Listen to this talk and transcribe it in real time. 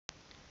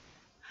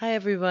Hi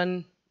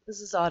everyone,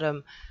 this is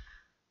Autumn.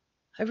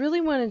 I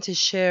really wanted to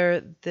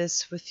share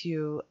this with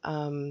you.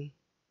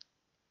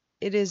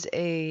 It is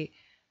a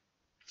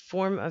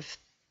form of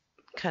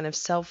kind of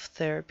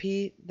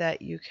self-therapy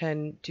that you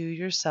can do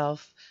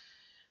yourself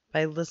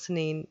by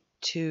listening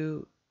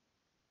to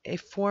a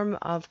form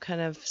of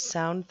kind of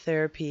sound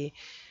therapy.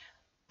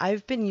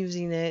 I've been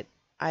using it.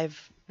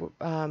 I've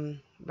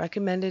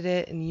recommended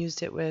it and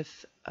used it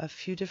with a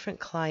few different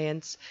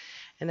clients,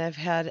 and I've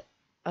had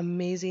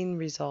amazing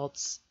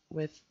results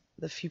with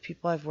the few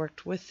people I've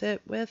worked with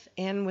it with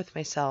and with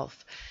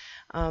myself.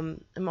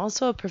 I'm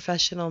also a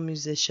professional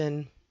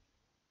musician,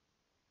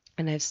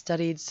 and I've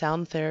studied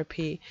sound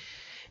therapy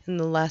in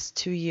the last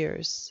 2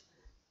 years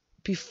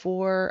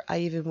before I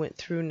even went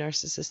through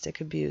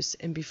narcissistic abuse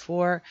and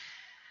before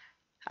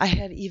I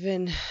had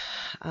even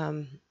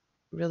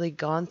really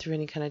gone through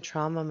any kind of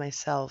trauma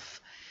myself.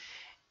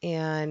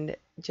 And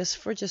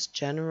just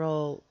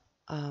general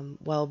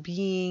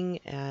well-being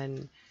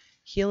and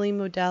healing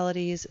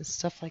modalities and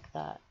stuff like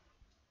that.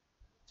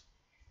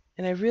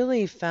 And I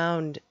really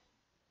found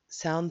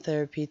sound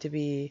therapy to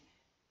be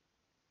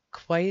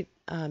quite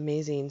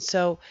amazing.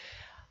 So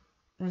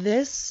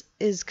this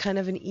is kind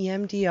of an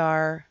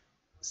EMDR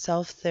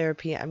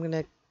self-therapy. I'm going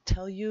to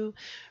tell you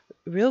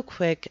real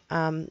quick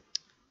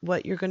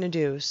what you're going to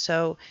do.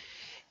 So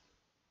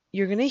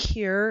you're going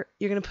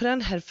to put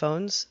on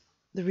headphones.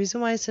 The reason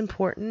why it's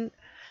important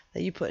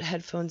that you put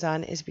headphones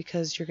on is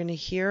because you're going to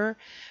hear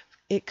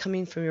it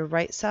coming from your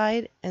right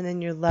side and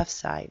then your left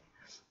side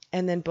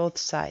and then both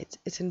sides.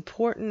 It's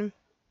important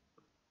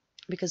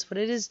because what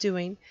it is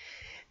doing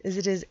is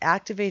it is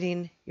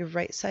activating your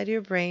right side of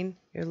your brain,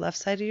 your left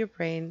side of your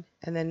brain,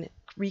 and then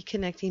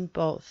reconnecting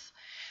both.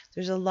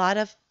 There's a lot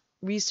of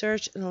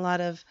research and a lot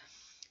of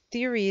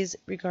theories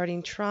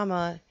regarding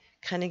trauma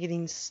kind of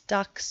getting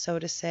stuck, so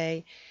to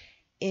say,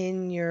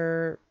 in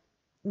your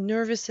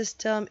nervous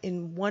system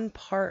in one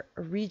part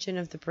or region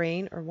of the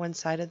brain or one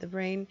side of the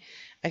brain.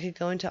 I could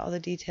go into all the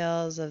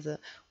details of the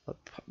what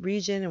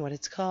region and what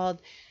it's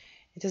called.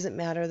 It doesn't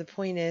matter. The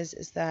point is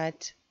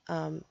that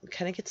kind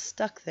of gets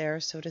stuck there,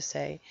 so to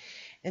say.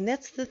 And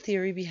that's the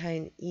theory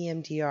behind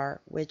EMDR,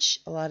 which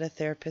a lot of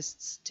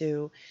therapists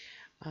do.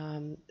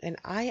 And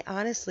I've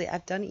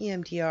done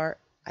EMDR.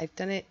 I've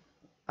done it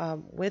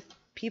with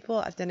people.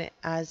 I've done it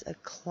as a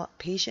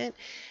patient.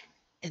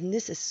 And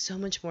this is so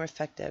much more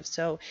effective.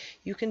 So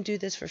you can do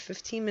this for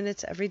 15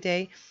 minutes every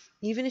day.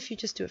 Even if you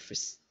just do it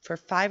for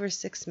 5 or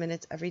 6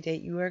 minutes every day,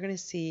 you are going to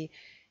see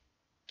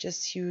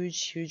just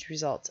huge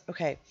results.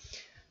 Okay,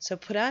 so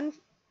put on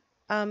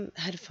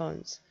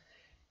headphones.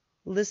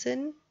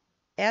 Listen.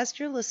 As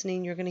you're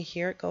listening, you're going to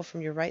hear it go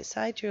from your right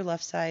side to your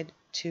left side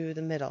to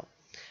the middle.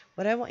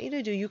 What I want you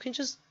to do, you can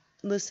just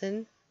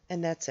listen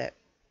and that's it.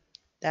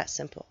 That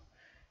simple.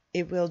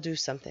 It will do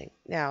something.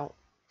 Now,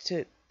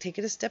 to take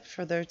it a step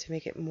further to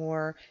make it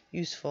more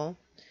useful,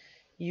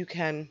 you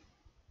can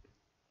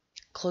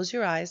close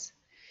your eyes,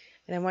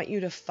 and I want you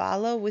to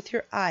follow with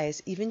your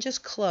eyes, even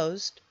just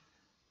closed.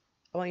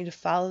 I want you to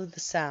follow the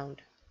sound.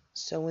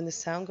 So when the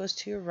sound goes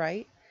to your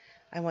right,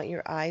 I want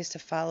your eyes to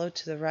follow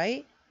to the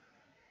right.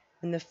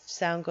 When the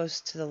sound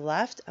goes to the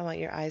left, I want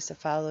your eyes to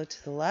follow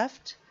to the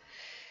left.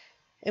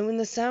 And when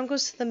the sound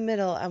goes to the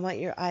middle, I want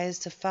your eyes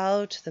to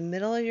follow to the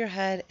middle of your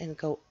head and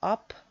go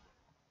up,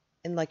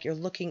 and like you're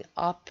looking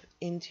up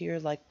into your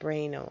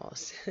brain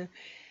almost.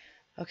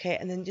 Okay,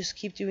 and then just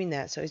keep doing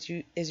that. So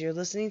as you're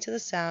listening to the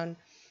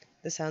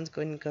sound's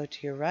going to go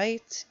to your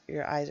right.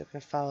 Your eyes are going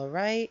to follow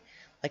right,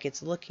 like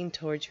it's looking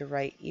towards your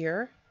right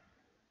ear.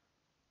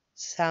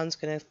 Sound's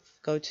going to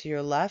go to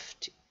your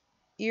left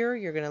ear.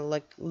 You're going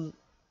to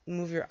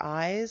move your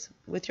eyes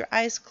with your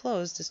eyes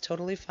closed. Is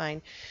totally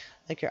fine.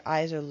 Like your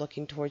eyes are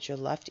looking towards your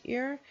left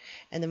ear,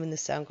 and then when the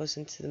sound goes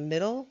into the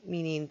middle,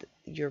 meaning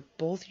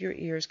both your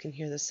ears can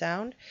hear the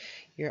sound,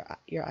 your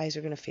eyes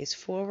are going to face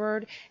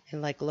forward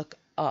and look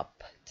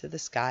up to the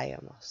sky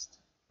almost,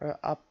 or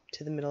up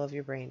to the middle of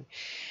your brain.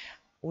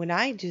 When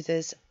I do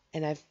this,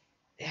 and I've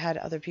had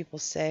other people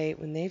say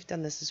when they've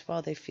done this as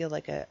well, they feel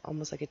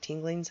almost like a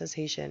tingling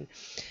sensation.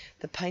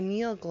 The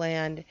pineal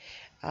gland,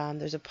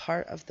 there's a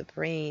part of the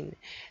brain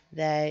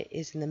that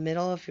is in the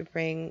middle of your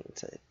brain.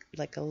 It's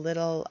like a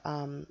little,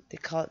 they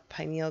call it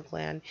pineal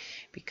gland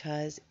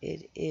because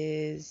it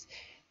is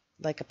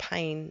like a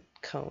pine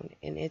cone,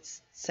 and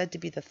it's said to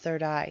be the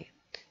third eye.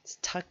 It's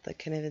tucked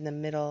kind of in the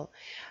middle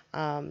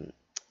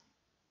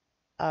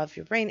of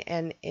your brain,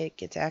 and it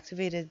gets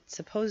activated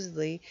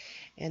supposedly,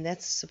 and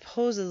that's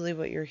supposedly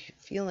what you're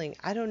feeling.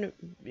 I don't know,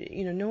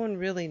 no one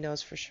really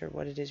knows for sure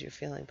what it is you're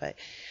feeling, but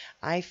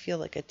I feel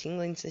like a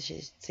tingling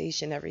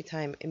sensation every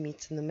time it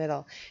meets in the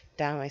middle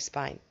down my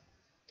spine.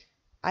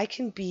 I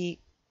can be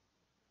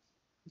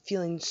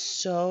feeling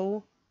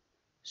so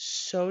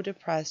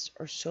depressed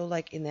or so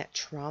in that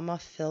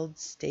trauma-filled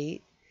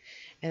state,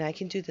 and I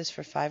can do this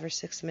for 5 or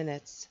 6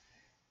 minutes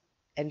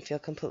and feel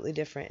completely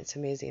different. It's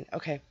amazing.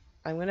 Okay,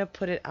 I'm going to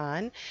put it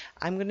on.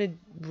 I'm going to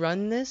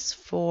run this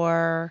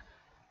for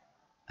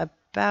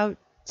about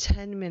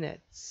 10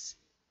 minutes.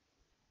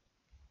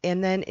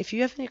 And then if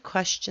you have any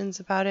questions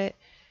about it,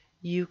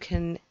 you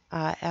can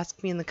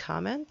ask me in the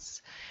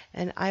comments,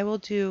 and I will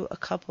do a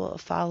couple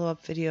of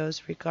follow-up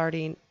videos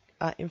regarding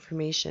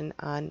information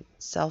on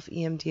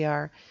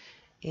self-EMDR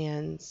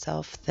and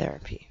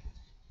self-therapy.